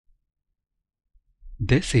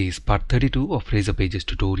This is part 32 of Razor Pages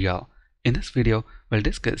tutorial. In this video, we'll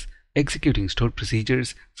discuss executing stored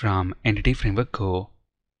procedures from Entity Framework Core.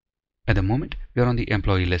 At the moment, we are on the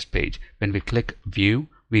employee list page. When we click View,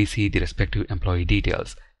 we see the respective employee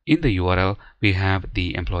details. In the URL, we have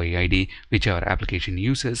the employee ID, which our application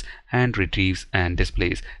uses and retrieves and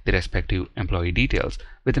displays the respective employee details.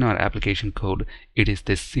 Within our application code, it is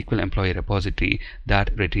this SQL employee repository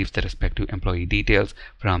that retrieves the respective employee details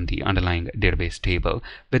from the underlying database table.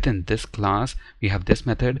 Within this class, we have this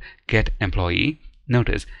method getEmployee.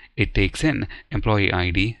 Notice it takes in employee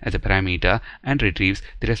ID as a parameter and retrieves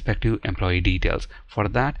the respective employee details. For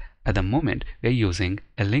that, at the moment, we are using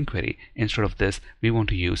a LINQ query. Instead of this, we want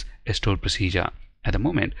to use a stored procedure. At the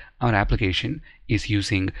moment, our application is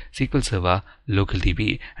using SQL Server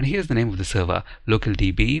LocalDB, and here's the name of the server,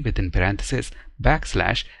 LocalDB within parentheses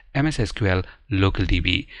 /MSSQL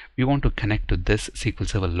LocalDB. We want to connect to this SQL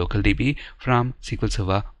Server LocalDB from SQL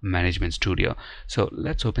Server Management Studio. So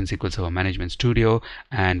let's open SQL Server Management Studio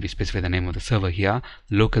and we specify the name of the server here,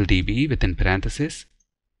 LocalDB within parentheses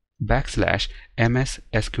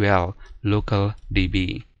 /MSSQL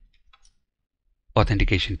LocalDB.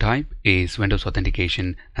 Authentication type is Windows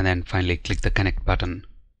Authentication, and then finally click the Connect button.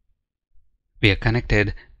 We are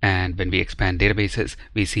connected, and when we expand databases,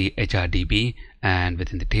 we see HRDB, and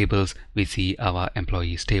within the tables, we see our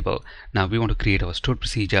employees table. Now we want to create our stored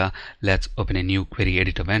procedure. Let's open a new query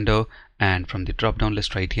editor window, and from the drop-down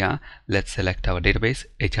list right here, let's select our database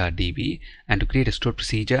HRDB, and to create a stored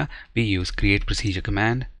procedure, we use create procedure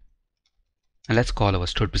command. And let's call our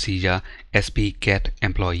stored procedure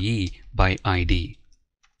sp_get_employee by ID.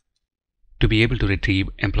 To be able to retrieve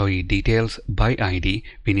employee details by ID,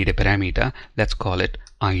 we need a parameter. Let's call it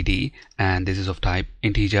ID, and this is of type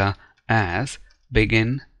integer as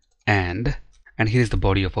begin and here is the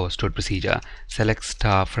body of our stored procedure. Select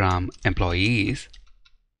star from employees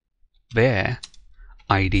where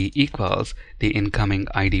ID equals the incoming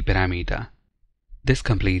ID parameter. This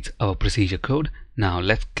completes our procedure code. Now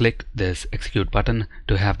let's click this execute button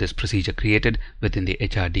to have this procedure created within the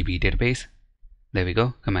HRDB database. There we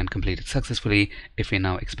go, command completed successfully. If we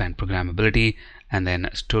now expand programmability and then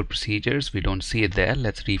stored procedures, we don't see it there.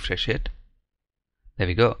 Let's refresh it. There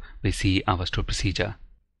we go, we see our stored procedure.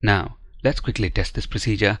 Now let's quickly test this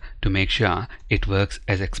procedure to make sure it works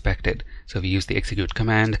as expected. So we use the execute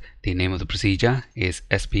command. The name of the procedure is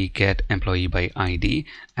sp_get_employee by ID,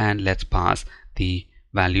 and let's pass the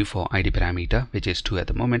value for ID parameter, which is 2 at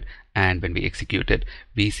the moment, and when we execute it,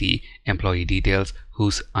 we see employee details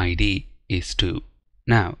whose ID is 2.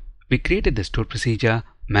 Now we created the stored procedure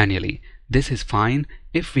manually. This is fine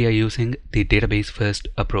if we are using the database first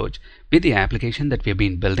approach. With the application that we have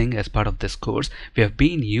been building as part of this course, we have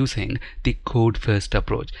been using the code first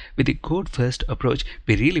approach. With the code first approach,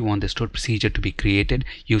 we really want the stored procedure to be created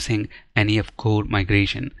using NEF core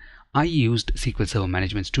migration. I used SQL Server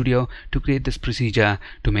Management Studio to create this procedure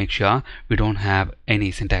to make sure we don't have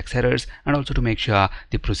any syntax errors, and also to make sure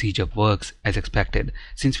the procedure works as expected.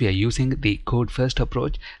 Since we are using the code first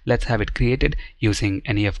approach, let's have it created using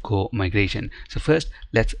NEF core migration. So first,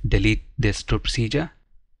 let's delete this stored procedure.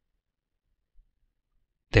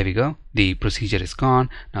 There we go, the procedure is gone.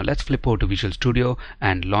 Now let's flip over to Visual Studio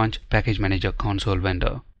and launch Package Manager console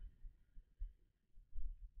window.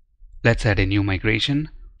 Let's add a new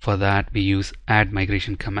migration. For that, we use add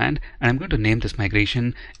migration command, and I'm going to name this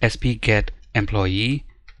migration sp_get_employee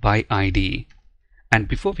by ID. And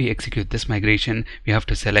before we execute this migration, we have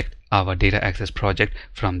to select our data access project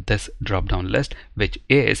from this drop-down list, which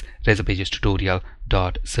is Razor Pages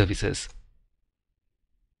tutorial.services.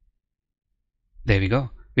 There we go.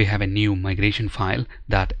 We have a new migration file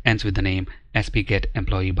that ends with the name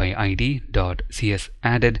sp_get_employee by ID.cs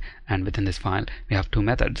added, and within this file we have two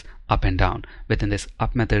methods, up and down. Within this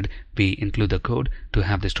up method, we include the code to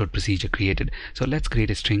have the stored procedure created. So let's create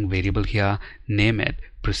a string variable here, name it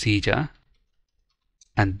procedure,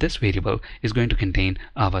 and this variable is going to contain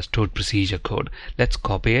our stored procedure code. Let's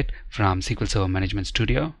copy it from SQL Server Management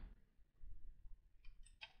Studio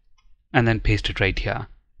and then paste it right here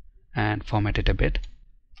and format it a bit.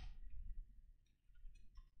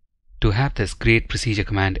 To have this create procedure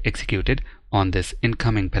command executed on this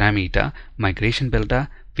incoming parameter migration builder,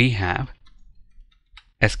 we have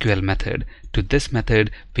SQL method. To this method,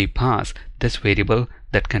 we pass this variable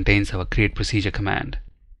that contains our create procedure command.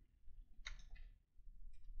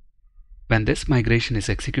 When this migration is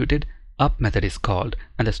executed, up method is called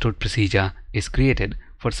and the stored procedure is created.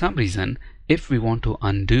 For some reason, if we want to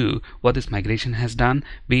undo what this migration has done,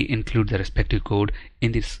 we include the respective code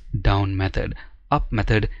in this down method. up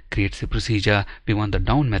method creates the procedure. We want the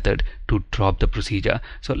down method to drop the procedure.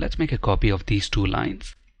 So let's make a copy of these two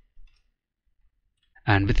lines.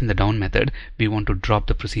 And within the down method, we want to drop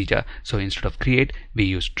the procedure. So instead of create, we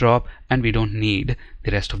use drop, and we don't need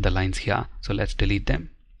the rest of the lines here. So let's delete them.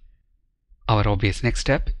 Our obvious next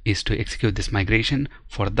step is to execute this migration.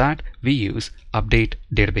 For that, we use update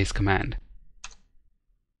database command.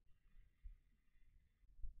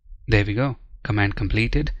 There we go, command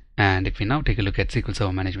completed. And if we now take a look at SQL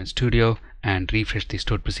Server Management Studio and refresh the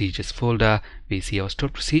stored procedures folder, we see our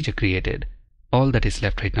stored procedure created. All that is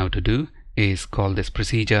left right now to do is call this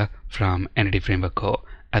procedure from Entity Framework Core.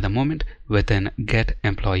 At the moment, within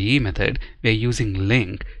getEmployee method, we are using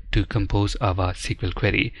LINQ to compose our SQL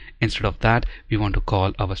query. Instead of that, we want to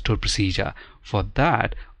call our stored procedure. For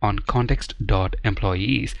that, on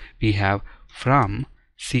context.employees, we have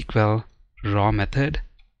FromSqlRaw method.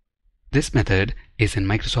 This method is in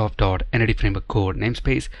Microsoft.Entity Framework Core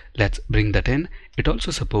namespace. Let's bring that in. It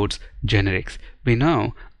also supports generics. We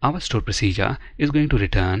know our stored procedure is going to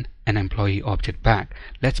return an employee object back.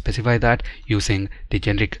 Let's specify that using the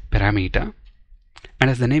generic parameter. And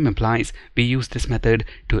as the name implies, we use this method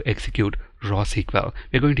to execute raw SQL.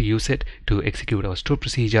 We're going to use it to execute our stored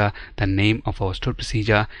procedure. The name of our stored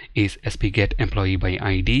procedure is spgetEmployee by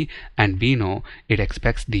ID, and we know it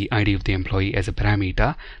expects the ID of the employee as a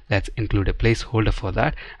parameter. Let's include a placeholder for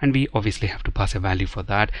that, and we obviously have to pass a value for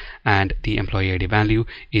that, and the employee ID value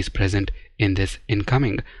is present in this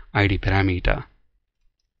incoming ID parameter.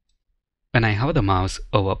 When I hover the mouse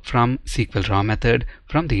over FromSqlRaw method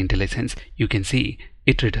from the IntelliSense, you can see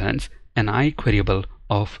it returns an iQueryable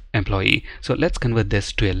of employee. So let's convert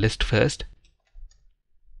this to a list first.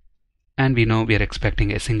 And we know we are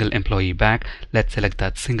expecting a single employee back. Let's select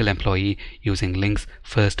that single employee using LINQ's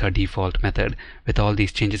first or default method. With all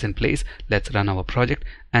these changes in place, let's run our project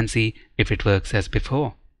and see if it works as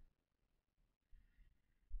before.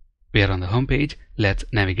 We are on the home page. Let's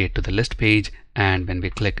navigate to the list page, and when we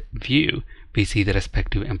click view, we see the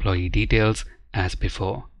respective employee details as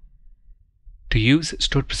before. To use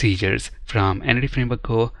stored procedures from Entity Framework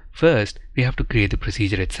Core, first we have to create the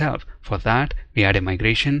procedure itself. For that, we add a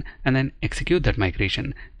migration and then execute that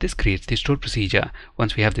migration. This creates the stored procedure.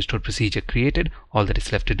 Once we have the stored procedure created, all that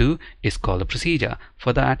is left to do is call the procedure.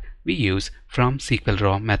 For that, we use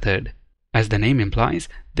FromSqlRaw method. As the name implies,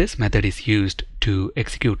 this method is used to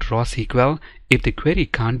execute raw SQL if the query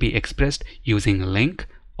can't be expressed using LINQ,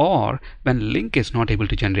 or when LINQ is not able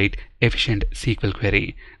to generate efficient SQL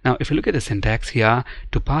query. Now, if you look at the syntax here,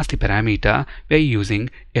 to pass the parameter, we are using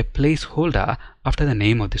a placeholder after the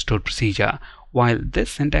name of the stored procedure. While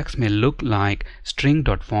this syntax may look like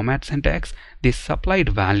string.format syntax, the supplied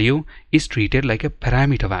value is treated like a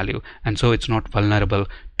parameter value, and so it's not vulnerable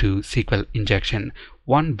to SQL injection.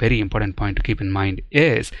 One very important point to keep in mind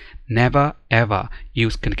is never ever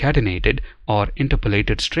use concatenated or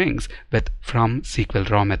interpolated strings with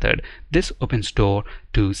FromSqlRaw method. This opens door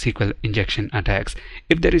to SQL injection attacks.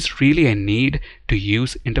 If there is really a need to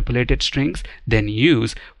use interpolated strings, then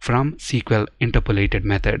use FromSqlInterpolated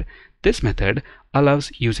method. This method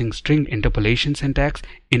allows using string interpolation syntax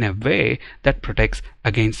in a way that protects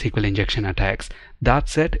against SQL injection attacks.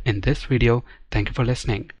 That's it in this video. Thank you for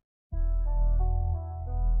listening.